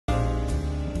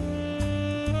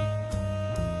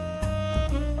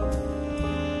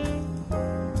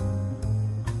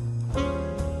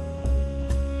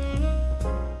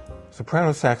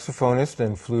Soprano saxophonist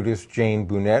and flutist Jane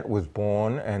Bunnett was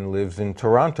born and lives in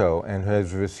Toronto and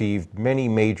has received many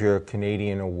major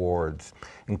Canadian awards,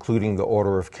 including the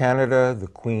Order of Canada, the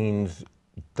Queen's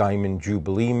Diamond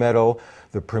Jubilee Medal,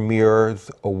 the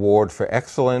Premier's Award for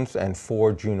Excellence, and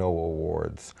 4 Juno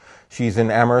Awards. She's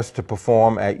in Amherst to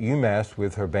perform at UMass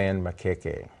with her band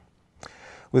Maqueque.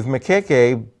 With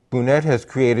Maqueque, Bunnett has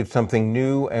created something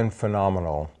new and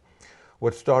phenomenal.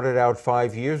 What started out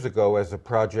 5 years ago as a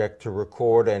project to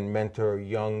record and mentor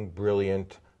young,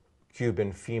 brilliant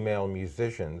Cuban female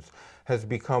musicians has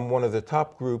become one of the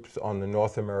top groups on the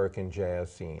North American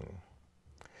jazz scene.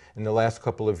 In the last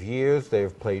couple of years, they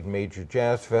have played major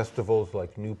jazz festivals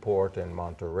like Newport and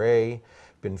Monterey,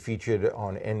 been featured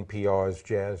on NPR's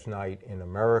Jazz Night in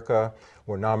America,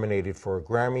 were nominated for a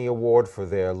Grammy Award for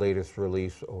their latest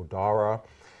release, Odara,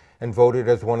 and voted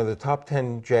as one of the top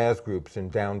 10 jazz groups in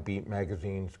Downbeat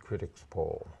Magazine's Critics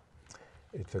Poll.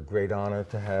 It's a great honor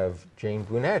to have Jane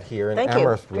Bunnett here in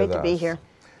Amherst with us. Great to be here.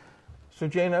 So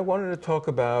Jane, I wanted to talk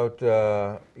about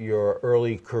your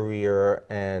early career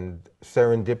and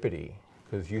serendipity,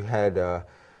 because you had a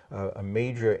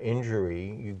major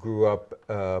injury. You grew up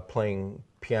playing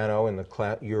piano in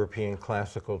the European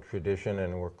classical tradition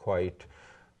and were quite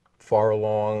far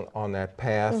along on that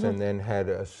path, and then had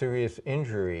a serious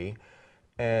injury,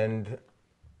 and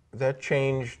that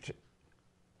changed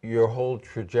your whole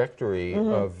trajectory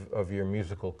of your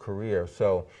musical career.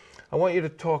 So I want you to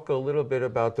talk a little bit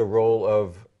about the role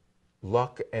of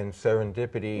luck and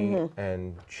serendipity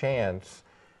and chance,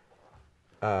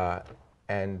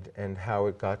 and how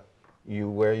it got you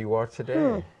where you are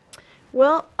today.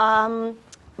 Well,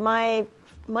 my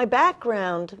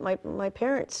background, my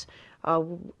parents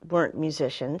weren't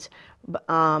musicians,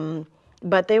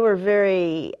 but they were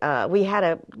very. We had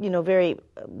a very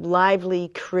lively,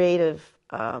 creative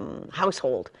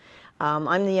household.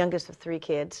 I'm the youngest of 3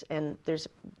 kids, and there's a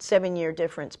 7-year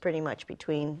difference pretty much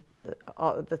between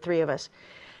the 3 of us,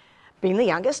 being the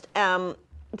youngest.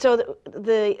 So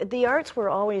the arts were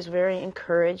always very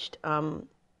encouraged.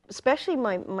 Especially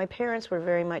my parents were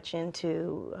very much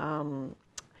into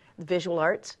visual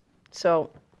arts,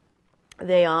 so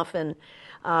they often,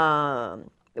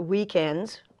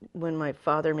 weekends, when my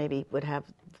father maybe would have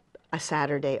a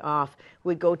Saturday off,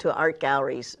 would go to art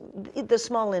galleries, the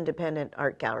small independent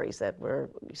art galleries that were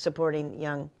supporting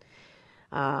young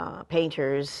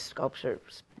painters,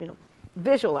 sculptors,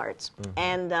 visual arts.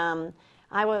 And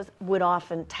I would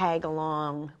often tag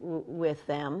along with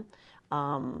them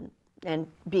and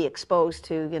be exposed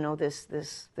to,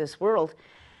 this world.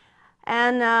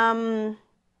 And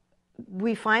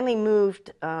we finally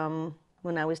moved,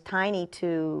 when I was tiny,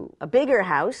 to a bigger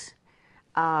house,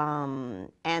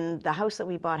 and the house that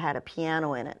we bought had a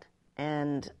piano in it.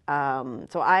 And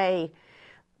so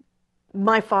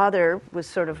my father was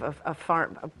sort of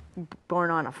born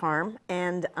on a farm,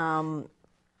 and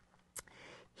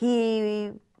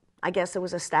I guess it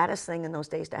was a status thing in those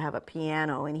days to have a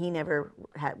piano, and he never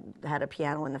had a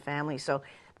piano in the family. So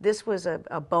this was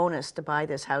a bonus to buy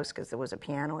this house because there was a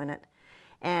piano in it.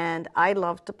 And I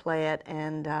loved to play it,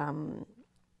 and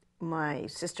my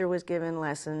sister was given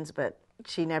lessons, but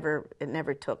it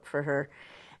never took for her.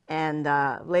 And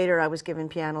later I was given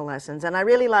piano lessons, and I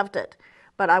really loved it.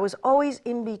 But I was always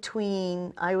in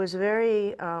between. I was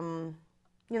very,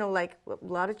 like a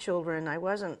lot of children, I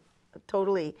wasn't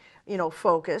totally,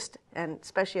 focused, and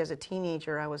especially as a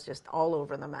teenager, I was just all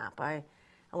over the map. I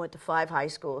went to 5 high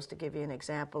schools, to give you an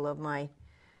example of my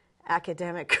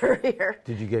academic career.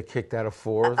 Did you get kicked out of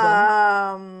 4 of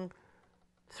them?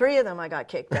 3 of them I got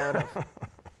kicked out of.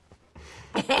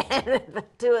 And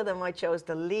 2 of them I chose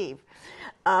to leave.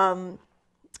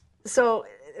 So,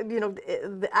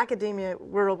 the academia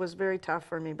world was very tough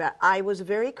for me, but I was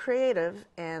very creative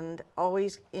and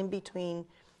always in between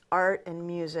art and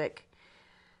music.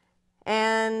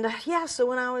 And yeah, so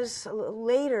when I was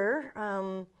later,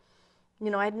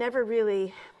 I'd never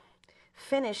really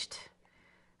finished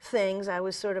things. I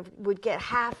was would get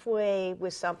halfway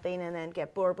with something and then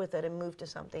get bored with it and move to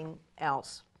something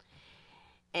else.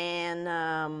 And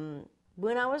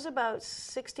when I was about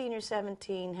 16 or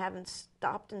 17, having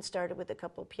stopped and started with a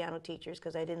couple of piano teachers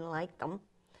because I didn't like them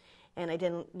and I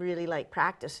didn't really like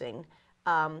practicing,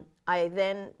 I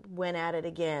then went at it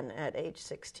again at age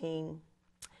 16.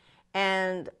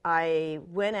 And I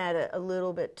went at it a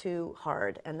little bit too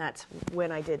hard, and that's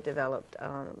when I did develop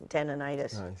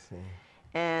tendonitis. I see.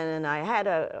 And I had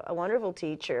a wonderful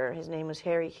teacher. His name was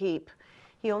Harry Heap.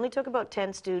 He only took about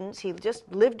 10 students. He just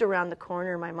lived around the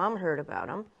corner. My mom heard about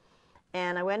him.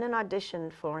 And I went and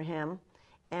auditioned for him.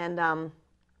 And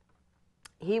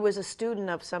he was a student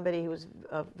of somebody who was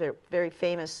a very, very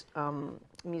famous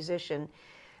musician.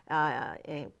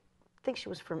 I think she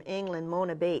was from England,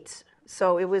 Mona Bates.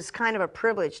 So it was kind of a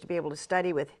privilege to be able to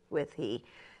study with he.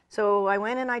 So I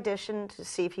went and auditioned to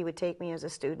see if he would take me as a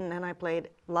student, and I played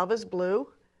Love is Blue.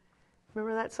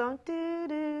 Remember that song?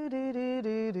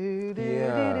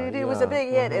 It was a big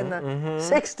hit in the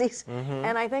 60s.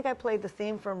 And I think I played the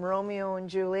theme from Romeo and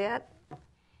Juliet.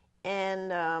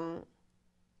 And I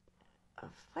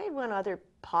played one other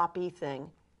poppy thing.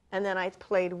 And then I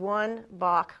played one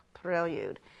Bach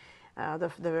prelude,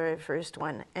 the very first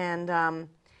one. And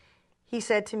he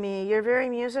said to me, "You're very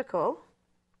musical,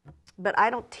 but I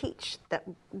don't teach that.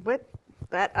 What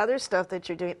that other stuff that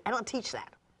you're doing, I don't teach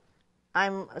that.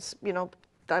 I'm,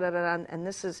 da-da-da-da, and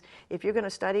this is, if you're going to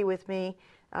study with me,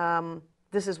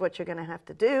 this is what you're going to have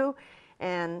to do."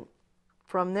 And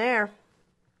from there,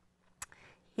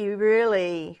 he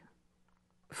really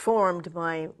formed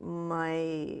my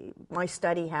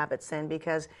study habits then,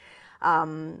 because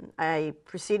I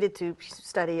proceeded to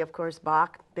study, of course,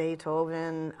 Bach,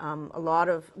 Beethoven, a lot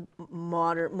of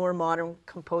more modern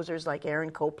composers like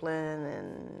Aaron Copland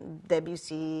and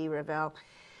Debussy, Ravel.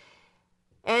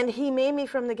 And he made me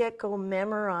from the get-go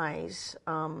memorize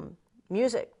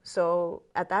music. So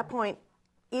at that point,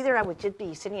 either I would just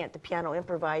be sitting at the piano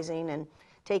improvising and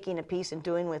taking a piece and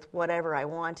doing with whatever I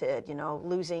wanted,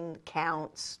 losing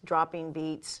counts, dropping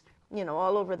beats,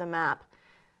 all over the map.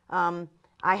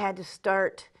 I had to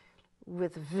start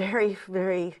with a very,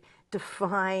 very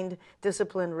defined,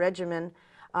 disciplined regimen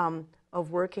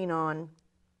of working on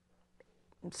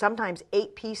sometimes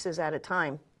 8 pieces at a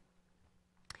time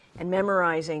and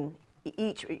memorizing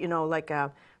each,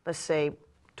 let's say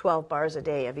 12 bars a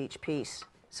day of each piece.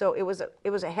 So it was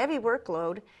a heavy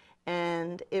workload,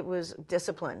 and it was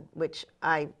discipline, which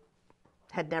I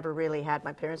had never really had.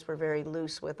 My parents were very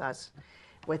loose with us,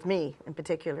 with me in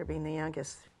particular, being the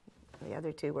youngest. The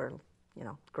other 2 were,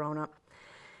 grown up.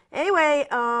 Anyway,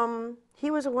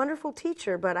 he was a wonderful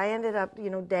teacher, but I ended up,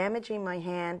 damaging my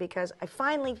hand, because I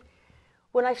finally,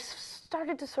 when I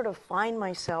started to sort of find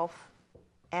myself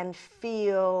and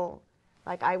feel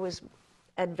like I was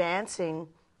advancing,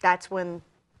 that's when,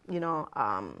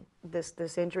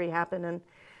 this injury happened, and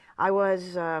I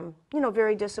was,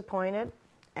 very disappointed,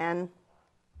 and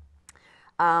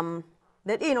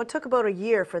that, it took about a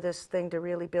year for this thing to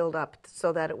really build up,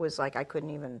 so that it was like I couldn't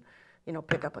even,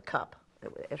 pick up a cup.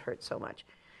 It hurt so much.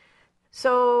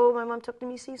 So my mom took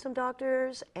me to see some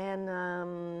doctors,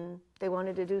 and they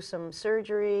wanted to do some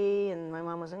surgery, and my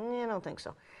mom was like, I don't think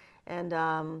so. And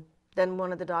then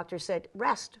one of the doctors said,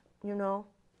 rest,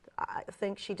 I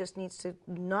think she just needs to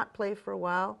not play for a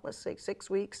while, let's say 6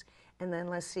 weeks, and then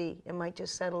let's see, it might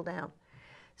just settle down.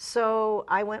 So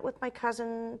I went with my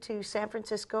cousin to San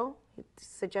Francisco. He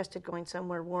suggested going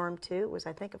somewhere warm too. It was,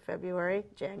 I think,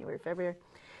 January, February.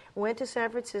 Went to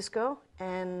San Francisco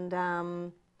and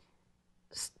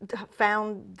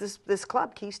found this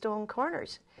club, Keystone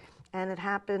Corners. And it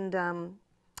happened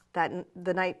that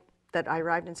the night that I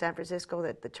arrived in San Francisco,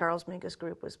 that the Charles Mingus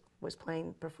group was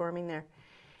performing there.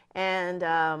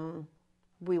 And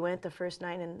we went the first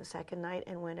night and the second night,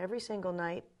 and went every single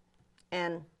night.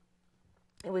 And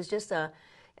it was just an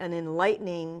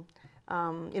enlightening,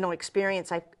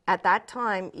 experience. At that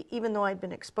time, even though I'd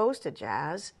been exposed to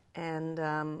jazz, and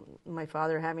my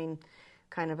father having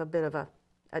kind of a bit of a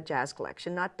jazz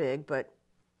collection, not big, but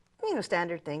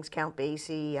standard things: Count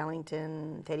Basie,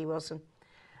 Ellington, Teddy Wilson.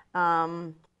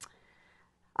 My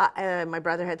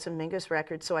brother had some Mingus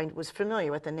records, so I was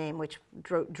familiar with the name, which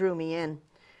drew me in.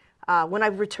 When I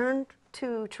returned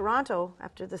to Toronto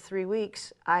after the 3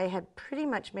 weeks, I had pretty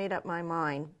much made up my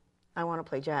mind, I want to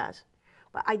play jazz.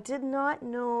 But I did not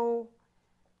know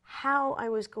how I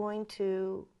was going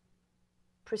to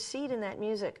proceed in that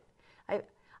music.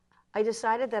 I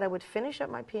decided that I would finish up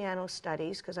my piano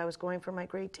studies, because I was going for my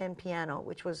grade 10 piano,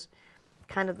 which was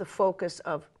kind of the focus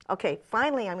of, okay,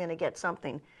 finally I'm going to get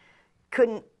something.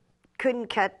 Couldn't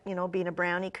cut, being a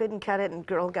brownie, couldn't cut it in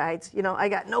Girl Guides. I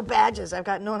got no badges, I've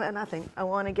got nothing. I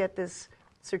want to get this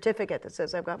certificate that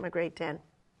says I've got my grade 10.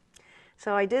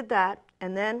 So I did that,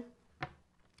 and then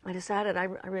I decided I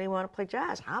really want to play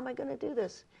jazz. How am I going to do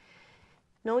this?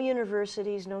 No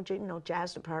universities, no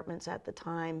jazz departments at the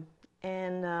time.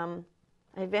 And I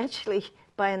eventually,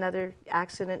 by another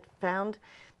accident, found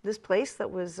this place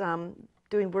that was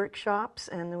doing workshops,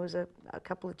 and there was a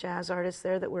couple of jazz artists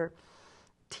there that were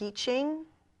teaching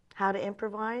how to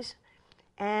improvise.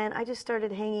 And I just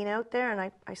started hanging out there,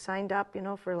 and I signed up,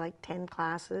 for like 10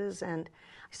 classes, and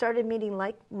I started meeting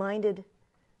like-minded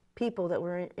people that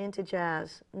were into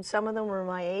jazz. And some of them were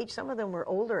my age, some of them were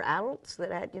older adults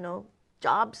that had,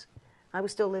 jobs. I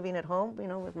was still living at home, you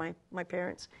know, with my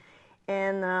parents.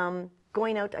 And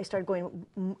going out, I started going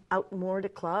out more to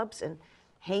clubs and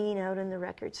hanging out in the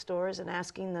record stores and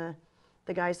asking the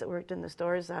guys that worked in the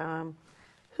stores,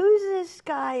 who's this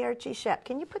guy, Archie Shepp?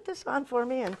 Can you put this on for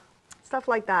me? And stuff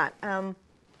like that.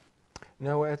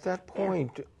 Now, at that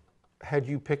point, had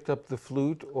you picked up the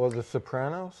flute or the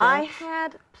soprano sax? I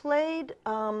had played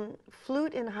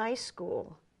flute in high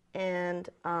school, and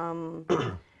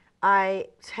I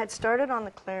had started on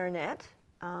the clarinet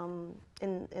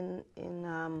in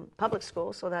public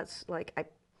school. So that's like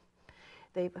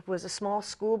it was a small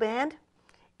school band,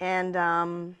 and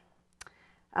I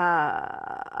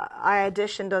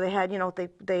auditioned. Or they had, you know,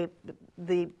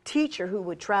 the teacher who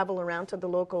would travel around to the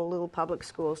local little public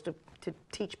schools to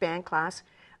teach band class.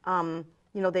 You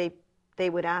know, they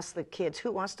would ask the kids,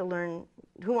 who wants to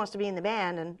be in the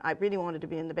band? And I really wanted to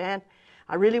be in the band.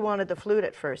 I really wanted the flute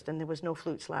at first, and there was no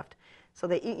flutes left. So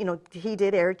you know, he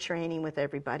did air training with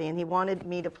everybody, and he wanted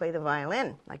me to play the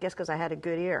violin, I guess because I had a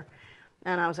good ear.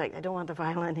 And I was like, I don't want the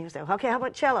violin. He was like, okay, how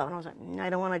about cello? And I was like, I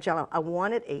don't want a cello. I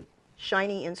wanted a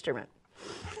shiny instrument.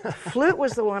 Flute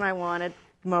was the one I wanted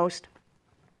most.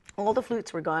 All the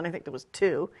flutes were gone. I think there was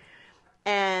 2.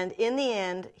 And in the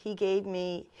end, he gave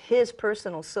me his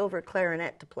personal silver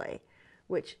clarinet to play,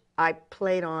 which I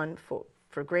played on for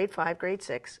grade 5, grade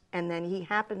 6. And then he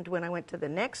happened, when I went to the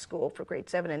next school for grade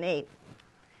 7 and 8,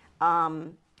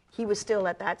 he was still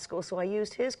at that school, so I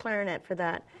used his clarinet for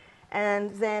that.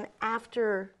 And then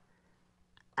after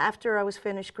I was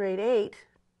finished grade 8,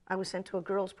 I was sent to a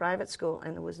girls' private school,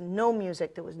 and there was no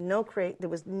music, there was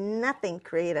nothing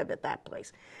creative at that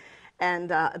place. And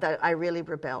that I really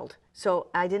rebelled. So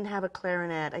I didn't have a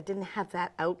clarinet. I didn't have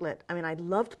that outlet. I mean, I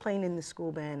loved playing in the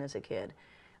school band as a kid.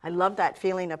 I loved that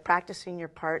feeling of practicing your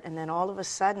part, and then all of a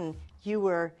sudden you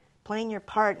were playing your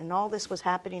part, and all this was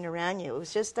happening around you. It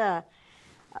was just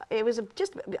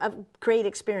just a great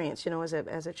experience, you know, as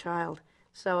a child.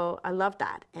 So I loved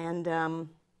that. And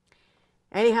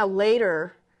anyhow,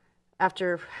 later,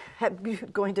 after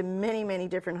going to many, many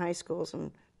different high schools, and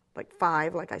like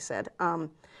 5, like I said,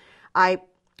 I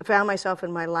found myself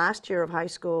in my last year of high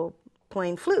school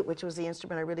playing flute, which was the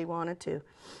instrument I really wanted to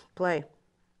play.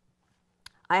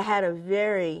 I had a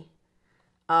very,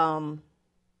 I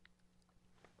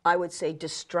would say,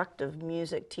 destructive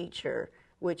music teacher,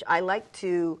 which I like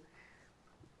to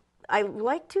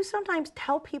sometimes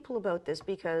tell people about this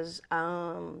because,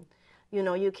 you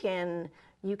know, you can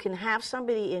have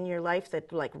somebody in your life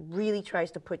that like really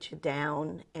tries to put you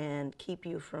down and keep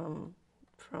you from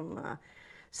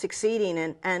succeeding,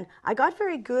 and I got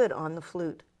very good on the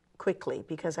flute quickly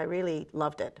because I really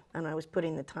loved it and I was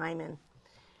putting the time in.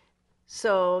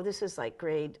 So this is like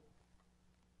grade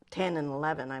 10 and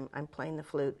 11. I'm playing the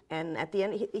flute, and at the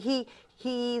end,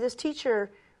 this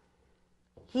teacher,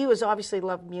 he was obviously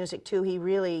loved music too. He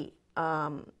really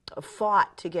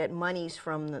fought to get monies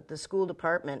from the school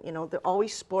department. You know, there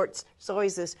always sports. There's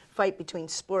always this fight between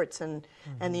sports and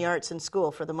the arts in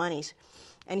school for the monies.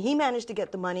 And he managed to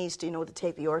get the monies to, you know, to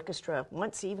take the orchestra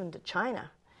once even to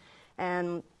China.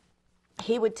 And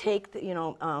he would take,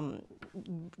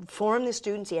 form the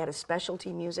students. He had a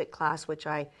specialty music class, which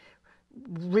I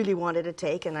really wanted to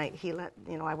take, and I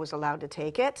was allowed to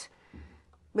take it.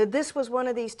 But this was one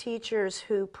of these teachers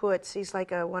who he's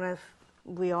like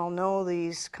we all know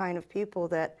these kind of people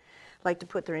that like to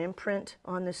put their imprint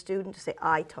on the student, to say,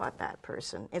 I taught that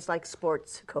person. It's like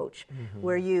sports coach,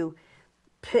 where you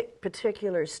pick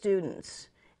particular students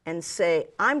and say,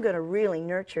 I'm going to really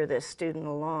nurture this student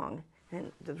along,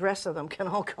 and the rest of them can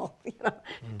all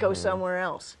go somewhere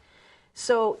else.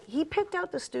 So he picked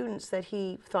out the students that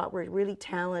he thought were really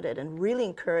talented and really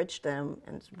encouraged them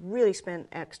and really spent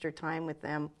extra time with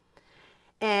them.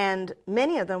 And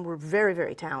many of them were very,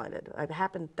 very talented. It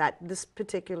happened that this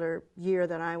particular year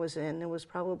that I was in, there was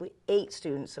probably 8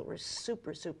 students that were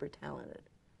super, super talented.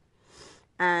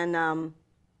 And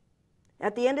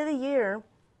at the end of the year,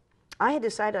 I had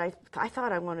decided I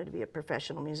thought I wanted to be a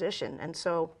professional musician. And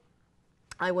so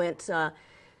I went,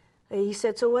 he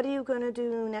said, so what are you going to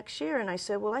do next year? And I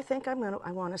said, well, I think I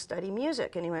want to study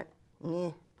music. And he went,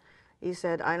 eh. He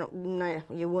said,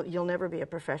 you'll never be a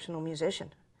professional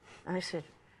musician. And I said,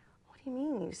 what do you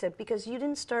mean? He said, because you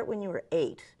didn't start when you were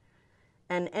 8.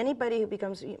 And anybody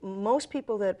who most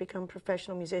people that become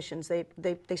professional musicians, they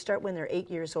start when they're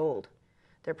 8 years old.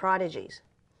 They're prodigies.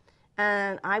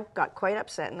 And I got quite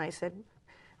upset, and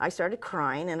I started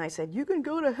crying, and I said, you can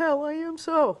go to hell, I am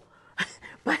so.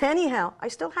 But anyhow, I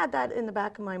still had that in the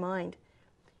back of my mind.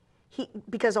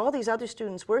 Because all these other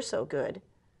students were so good,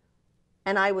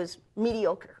 and I was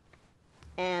mediocre.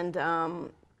 And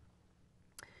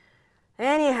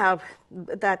Anyhow,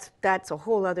 that's a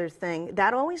whole other thing.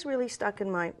 That always really stuck in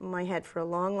my head for a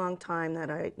long, long time, that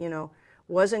I,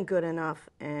 wasn't good enough,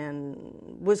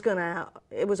 and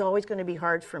it was always gonna be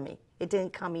hard for me. It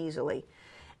didn't come easily.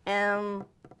 And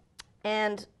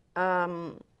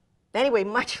anyway,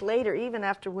 much later, even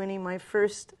after winning my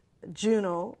first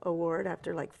Juno Award,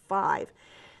 after like 5,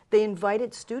 they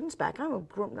invited students back. I'm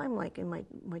like in my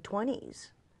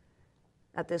 20s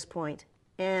at this point.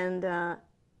 And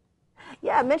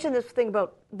yeah, I mentioned this thing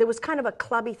about, there was kind of a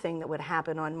clubby thing that would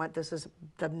happen this is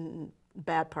the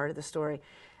bad part of the story,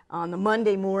 on the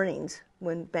Monday mornings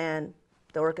when the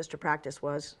orchestra practice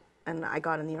was, and I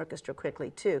got in the orchestra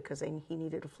quickly too, because he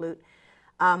needed a flute.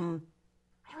 I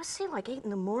would see like 8 in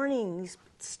the morning, these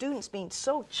students being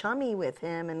so chummy with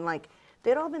him, and like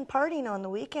they'd all been partying on the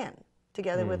weekend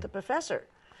together with the professor.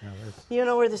 You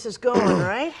know where this is going,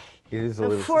 right? It is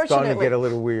starting to get a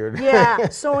little weird. Yeah.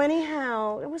 So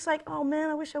anyhow, it was like, oh man,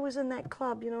 I wish I was in that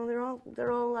club.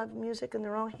 They're all love music, and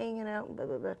they're all hanging out. And blah,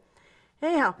 blah, blah.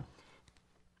 Anyhow,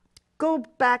 go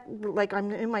back, like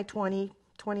I'm in my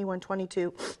 21,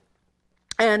 22,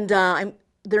 and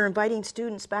they're inviting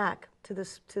students back to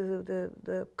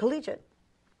the collegiate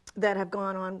that have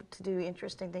gone on to do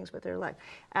interesting things with their life.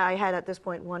 I had at this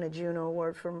point won a Juno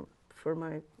Award for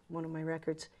one of my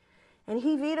records, and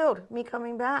he vetoed me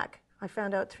coming back. I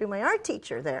found out through my art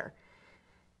teacher there,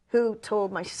 who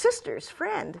told my sister's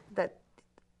friend that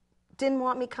didn't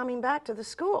want me coming back to the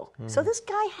school. So this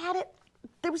guy had it.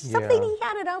 There was something, he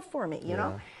had it out for me, you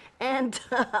know, and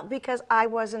because I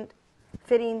wasn't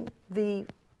fitting the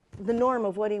norm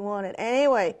of what he wanted.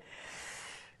 Anyway,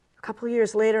 a couple of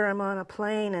years later, I'm on a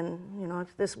plane, and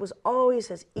this was always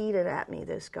has eaten at me,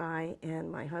 this guy.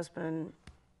 And my husband,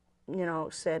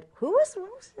 said, what was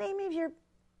the name of your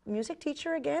music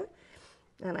teacher again?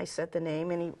 And I said the name,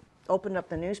 and he opened up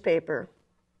the newspaper,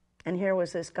 and here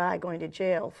was this guy going to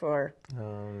jail for,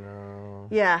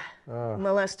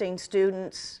 molesting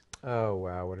students. Oh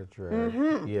wow, what a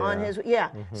drag! Yeah. On his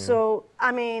So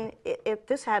I mean,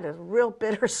 this had a real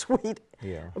bittersweet,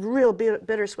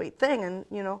 bittersweet thing, and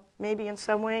maybe in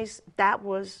some ways that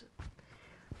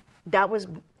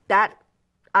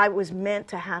I was meant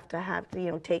to have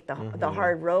take the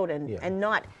hard road and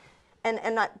not.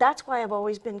 That's why I've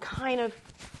always been kind of,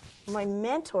 my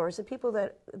mentors, the people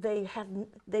that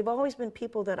they've always been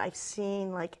people that I've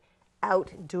seen like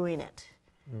out doing it.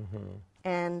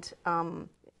 And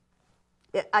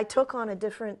I took on a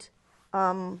different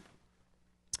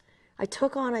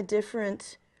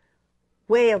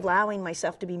way of allowing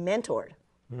myself to be mentored.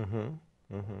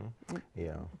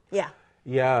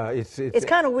 Yeah, it's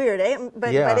kind of weird, eh?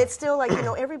 But it's still like,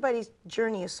 everybody's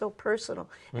journey is so personal,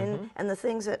 and the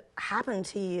things that happen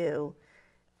to you,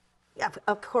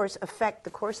 of course, affect the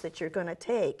course that you're going to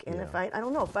take. And if I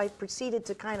don't know, if I proceeded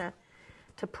to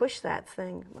push that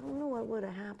thing, I don't know what would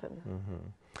have happened.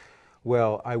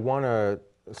 Well, I want to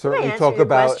certainly talk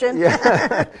about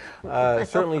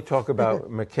certainly talk about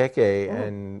Maqueque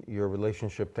and your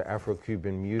relationship to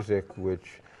Afro-Cuban music,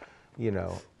 which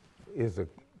is a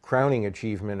crowning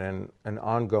achievement and an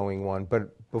ongoing one.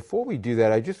 But before we do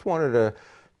that, I just wanted to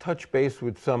touch base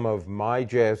with some of my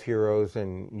jazz heroes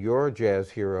and your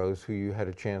jazz heroes who you had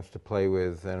a chance to play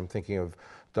with. And I'm thinking of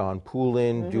Don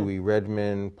Poulin, Dewey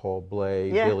Redman, Paul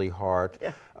Bley, Billy Hart.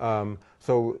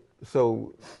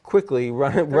 So quickly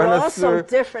run us through. They're all so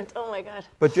different. Oh my God!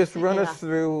 But just run us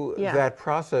through that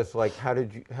process. Like, how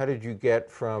did you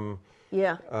get from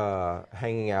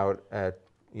hanging out at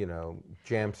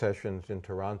jam sessions in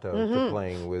Toronto to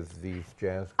playing with these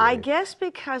jazz greats? I guess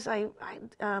because I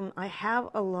have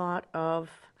a lot of.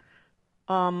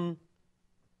 I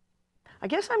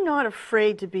guess I'm not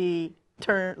afraid to be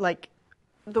like.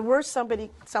 The worst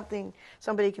somebody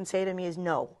can say to me is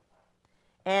no.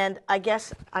 And I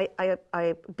guess I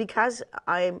because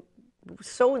I'm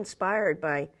so inspired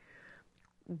by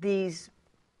these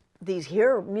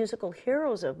musical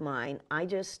heroes of mine,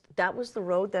 that was the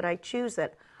road that I choose.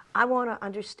 That I want to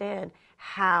understand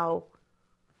how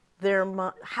their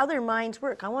minds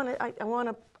work. I want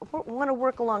to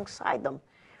work alongside them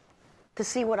to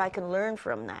see what I can learn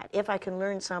from that, if I can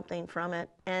learn something from it.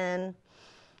 And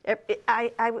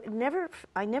I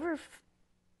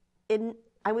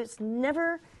was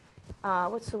never,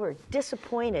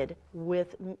 disappointed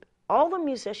with all the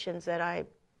musicians that I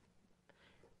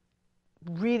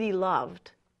really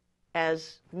loved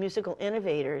as musical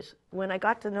innovators. When I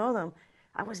got to know them,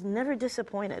 I was never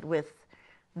disappointed with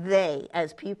they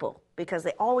as people, because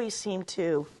they always seemed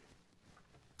to,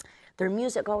 their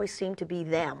music always seemed to be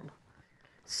them.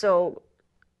 So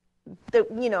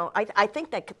you know, I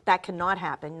think that that cannot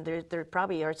happen. There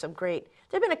probably are some great.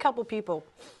 There've been a couple people,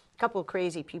 a couple of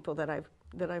crazy people that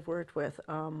I've worked with,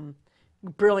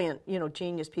 brilliant, you know,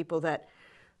 genius people that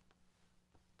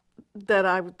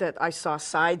I saw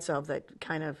sides of that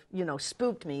kind of, you know,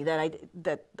 spooked me. That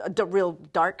the real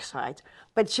dark sides.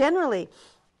 But generally,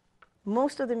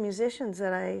 most of the musicians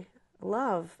that I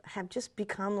love have just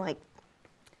become like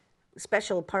a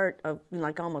special part of,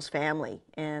 like, almost family,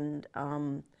 and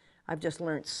I've just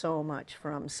learned so much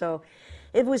from. So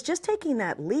it was just taking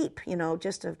that leap, you know,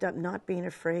 just of not being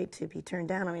afraid to be turned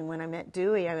down. I mean, when I met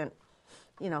Dewey, I went,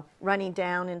 you know, running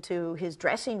down into his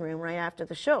dressing room right after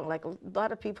the show. Like a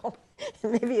lot of people,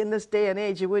 maybe in this day and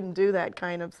age, you wouldn't do that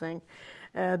kind of thing.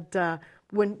 And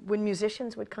when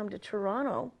musicians would come to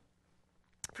Toronto,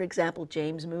 for example,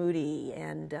 James Moody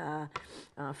and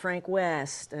Frank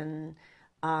West, and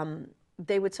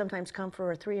they would sometimes come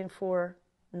for a 3 and 4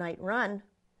 night run,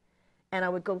 and I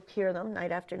would go hear them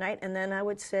night after night, and then I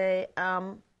would say,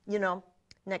 you know,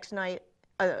 next night,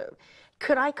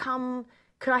 could I come?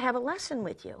 Could I have a lesson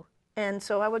with you? And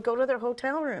so I would go to their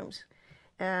hotel rooms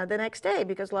the next day,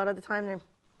 because a lot of the time they're,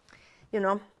 you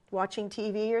know, watching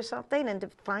TV or something, and to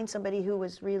find somebody who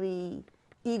was really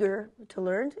eager to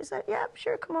learn, is that, yeah,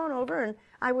 sure, come on over, and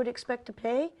I would expect to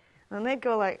pay. And they'd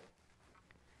go like,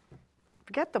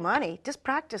 forget the money, just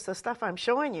practice the stuff I'm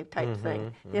showing you type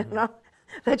thing, you know,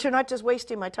 that you're not just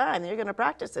wasting my time, you're going to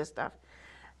practice this stuff.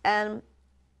 And,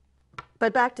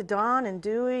 but back to Don and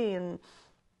Dewey and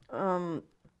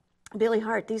Billy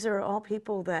Hart, these are all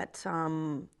people that,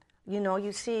 you know,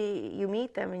 you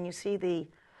meet them and you see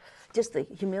just the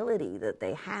humility that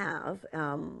they have.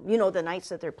 You know, the nights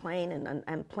that they're playing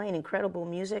and playing incredible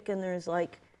music, and there's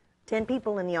like 10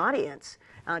 people in the audience.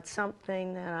 It's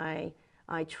something that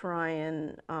I try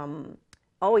and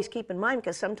always keep in mind,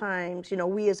 because sometimes, you know,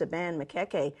 we as a band,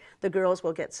 Maqueque, the girls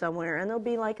will get somewhere and there'll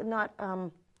be like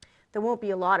there won't be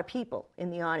a lot of people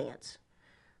in the audience.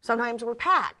 Sometimes we're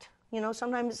packed, you know,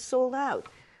 sometimes it's sold out.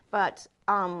 But,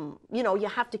 you know, you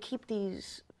have to keep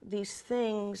these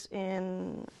things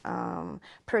in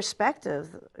perspective,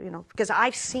 you know, because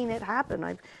I've seen it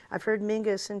happen. I've heard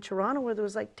Mingus in Toronto where there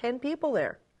was like 10 people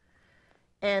there,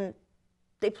 and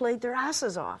they played their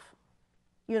asses off.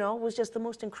 You know, it was just the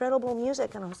most incredible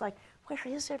music, and I was like, where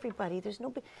is everybody? There's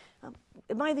nobody.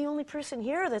 Am I the only person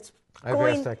here that's going?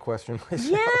 I've asked that question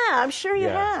myself. Yeah, I'm sure you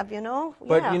have, you know.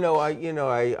 But, yeah.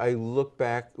 I look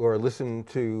back or listen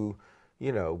to,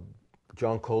 you know,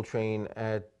 John Coltrane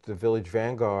at the Village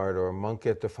Vanguard, or Monk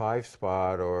at the 5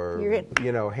 Spot, or,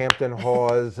 you know, Hampton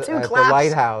Hawes at the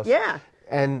Lighthouse. Yeah.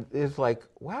 And it's like,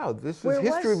 wow, this is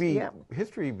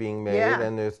history being made,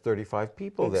 and there's 35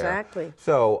 people there. Exactly.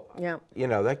 So, you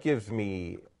know, that gives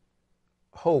me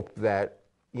hope that,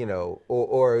 you know,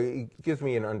 or it gives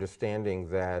me an understanding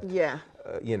that,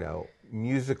 you know,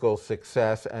 musical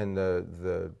success and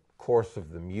the course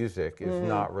of the music is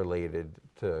not related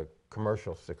to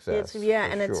commercial success.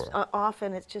 It's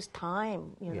often it's just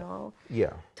time, you know.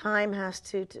 Yeah. Time has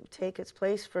to take its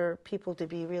place for people to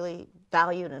be really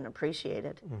valued and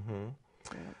appreciated.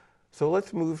 So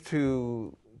let's move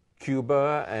to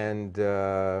Cuba and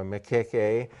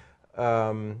Maqueque.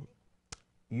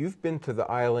 You've been to the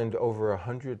island over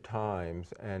 100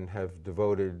 times and have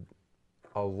devoted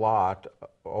a lot,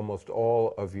 almost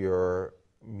all of your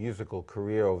musical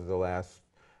career over the last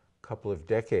couple of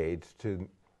decades to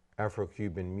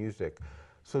Afro-Cuban music.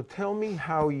 So tell me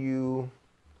how you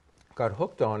got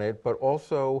hooked on it, but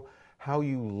also how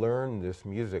you learned this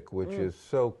music, which is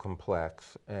so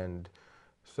complex and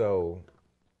so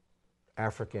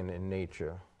African in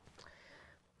nature.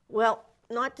 Well,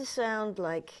 not to sound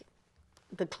like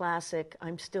the classic,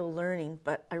 I'm still learning,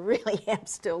 but I really am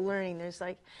still learning.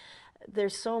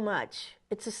 There's so much.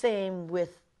 It's the same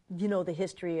with, you know, the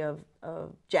history of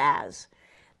jazz,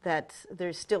 that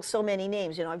there's still so many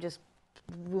names. You know,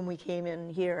 when we came in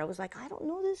here, I was like, I don't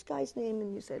know this guy's name.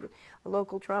 And you said a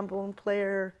local trombone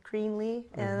player, Greenlee.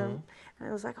 And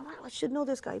I was like, oh, I should know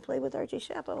this guy. He played with Archie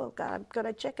Shepp. Oh, God, I've got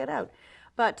to check it out.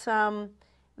 But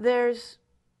there's,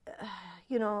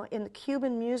 you know, in the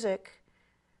Cuban music,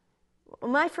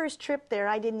 my first trip there,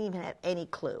 I didn't even have any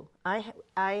clue. I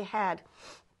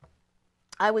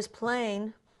was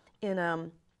playing in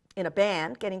a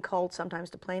band, getting called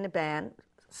sometimes to play in a band,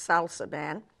 salsa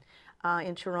band,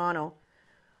 in Toronto,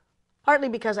 partly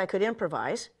because I could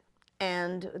improvise,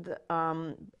 and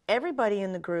everybody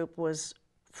in the group was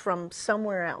from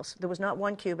somewhere else. There was not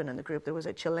one Cuban in the group. There was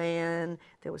a Chilean,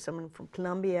 there was someone from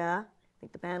Colombia, I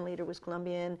think the band leader was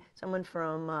Colombian, someone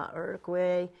from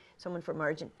Uruguay, someone from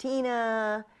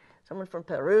Argentina, someone from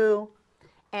Peru,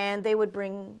 and they would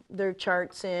bring their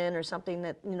charts in or something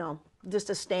that,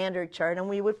 just a standard chart, and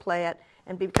we would play it.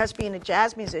 And because being a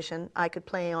jazz musician, I could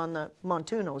play on the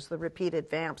montunos, the repeated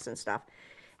vamps and stuff,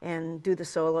 and do the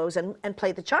solos and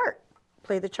play the chart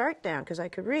down because I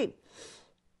could read.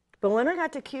 But when I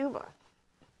got to Cuba,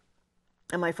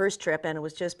 and my first trip, and it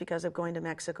was just because of going to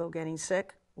Mexico, getting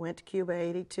sick, went to Cuba,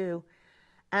 82,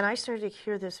 and I started to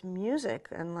hear this music,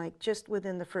 and like just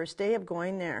within the first day of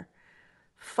going there,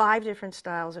 5 different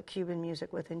styles of Cuban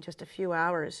music within just a few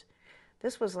hours.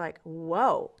 This was like,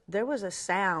 whoa, there was a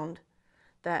sound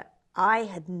that I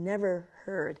had never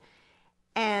heard.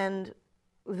 And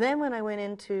then when I went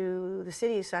into the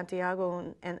city of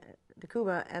Santiago and de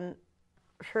Cuba and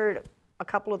heard a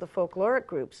couple of the folkloric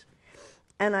groups,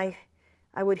 and I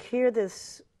would hear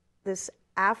this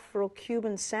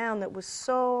Afro-Cuban sound that was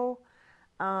so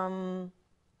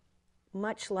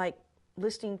much like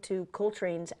listening to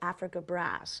Coltrane's Africa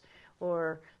Brass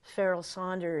or Pharoah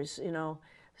Saunders,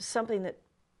 something that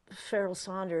Pharoah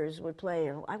Saunders would play.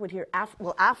 Or I would hear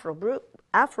Afro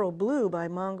Blue by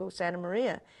Mongo Santa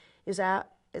Maria is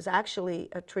actually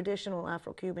a traditional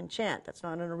Afro-Cuban chant. That's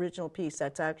not an original piece.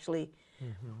 That's actually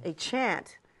a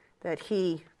chant that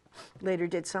he later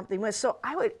did something with. So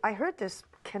I heard this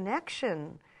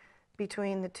connection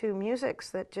between the two musics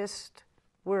that just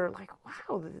were like,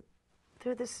 wow,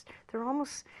 they're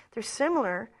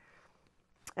similar.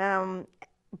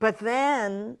 But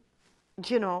then,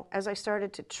 as I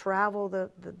started to travel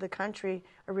the country,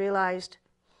 I realized,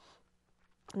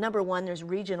 number one, there's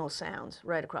regional sounds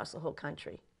right across the whole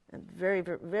country, and very,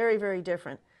 very, very, very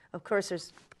different. Of course,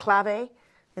 there's clave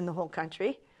in the whole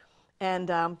country, and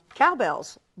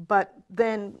cowbells. But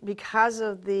then, because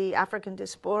of the African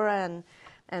diaspora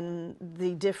and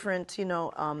the different,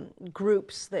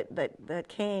 groups that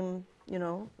came,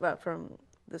 from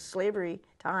the slavery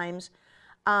times,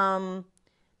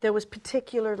 there was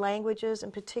particular languages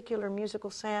and particular musical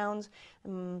sounds.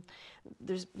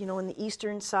 There's, in the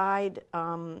eastern side,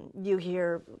 you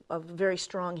hear a very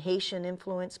strong Haitian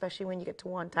influence, especially when you get to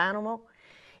Guantanamo.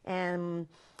 And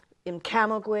in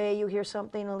Camagüey, you hear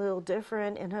something a little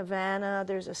different. In Havana,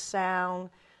 there's a sound.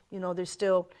 There's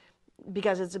still,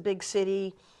 because it's a big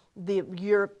city,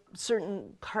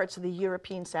 certain parts of the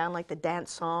European sound, like the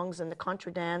dance songs and the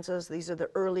contradanzas. These are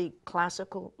the early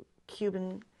classical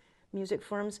Cuban music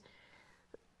forms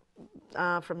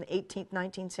from the 18th,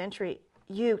 19th century.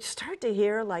 You start to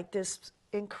hear like this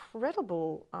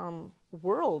incredible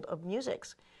world of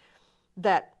musics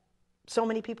that so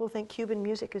many people think Cuban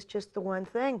music is just the one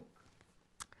thing.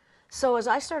 So as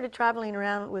I started traveling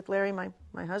around with Larry, my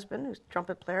husband, who's a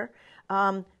trumpet player,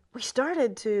 we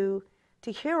started to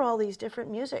hear all these different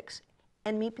musics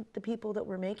and meet the people that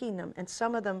were making them, and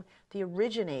some of them the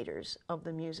originators of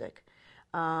the music.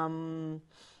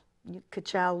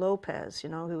 Cachao Lopez,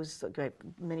 who's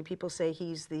many people say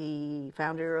he's the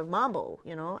founder of Mambo,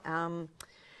 the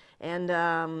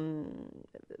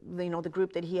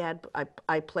group that he had,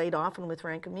 I played often with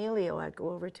Frank Emilio. I'd go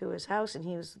over to his house, and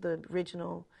he was the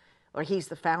original, or he's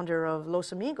the founder of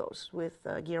Los Amigos with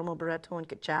Guillermo Barreto and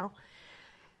Cachao,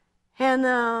 and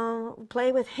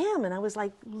play with him. And I was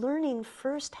like learning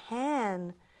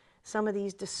firsthand some of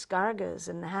these descargas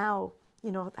and how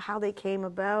they came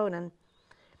about, and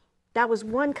that was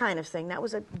one kind of thing. That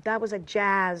was a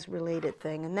jazz related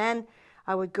thing. And then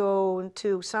I would go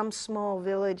to some small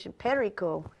village in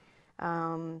Perico,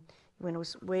 when it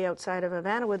was way outside of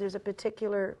Havana, where there's a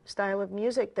particular style of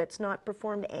music that's not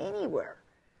performed anywhere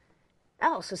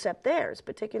else except there. It's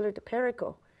particular to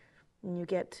Perico. When you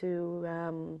get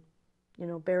to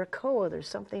Baracoa, there's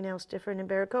something else different in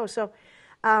Baracoa. So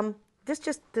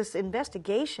this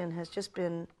investigation has just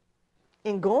been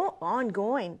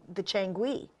ongoing. The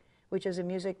changui, which is a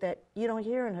music that you don't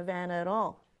hear in Havana at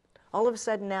all. All of a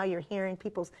sudden now you're hearing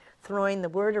people throwing the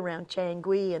word around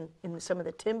changui and in some of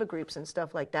the timba groups and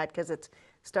stuff like that, because it's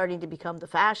starting to become the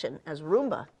fashion, as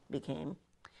rumba became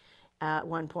at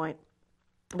one point.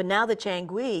 But now the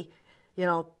changui,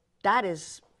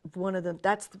 that's one of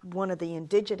the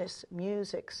indigenous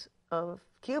musics of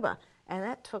Cuba, and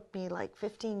that took me like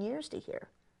 15 years to hear.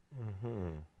 Mm-hmm.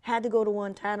 Had to go to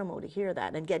Guantanamo to hear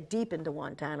that and get deep into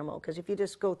Guantanamo, because if you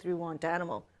just go through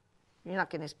Guantanamo, you're not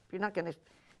going to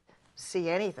see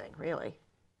anything really.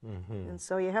 Mm-hmm. And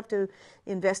so you have to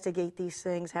investigate these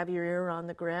things, have your ear on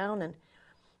the ground, and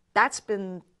that's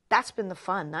been the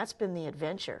fun. That's been the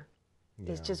adventure.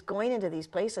 Yeah. Is just going into these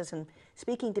places and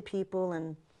speaking to people,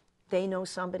 and they know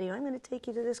somebody. I'm going to take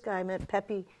you to this guy. I met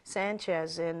Pepe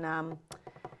Sanchez in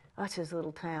what's his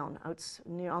little town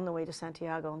on the way to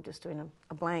Santiago. I'm just doing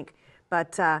a blank,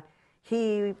 but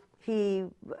he he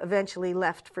eventually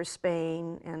left for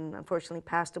Spain and unfortunately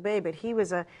passed away. But he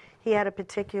had a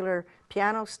particular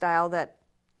piano style that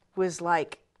was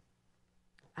like,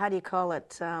 how do you call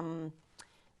it?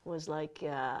 Was like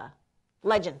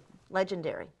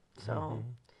legendary. So,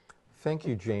 Thank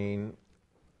you, Jane.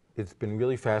 It's been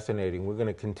really fascinating. We're going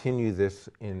to continue this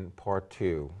in part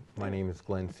 2. My name is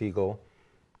Glenn Siegel.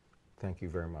 Thank you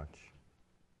very much.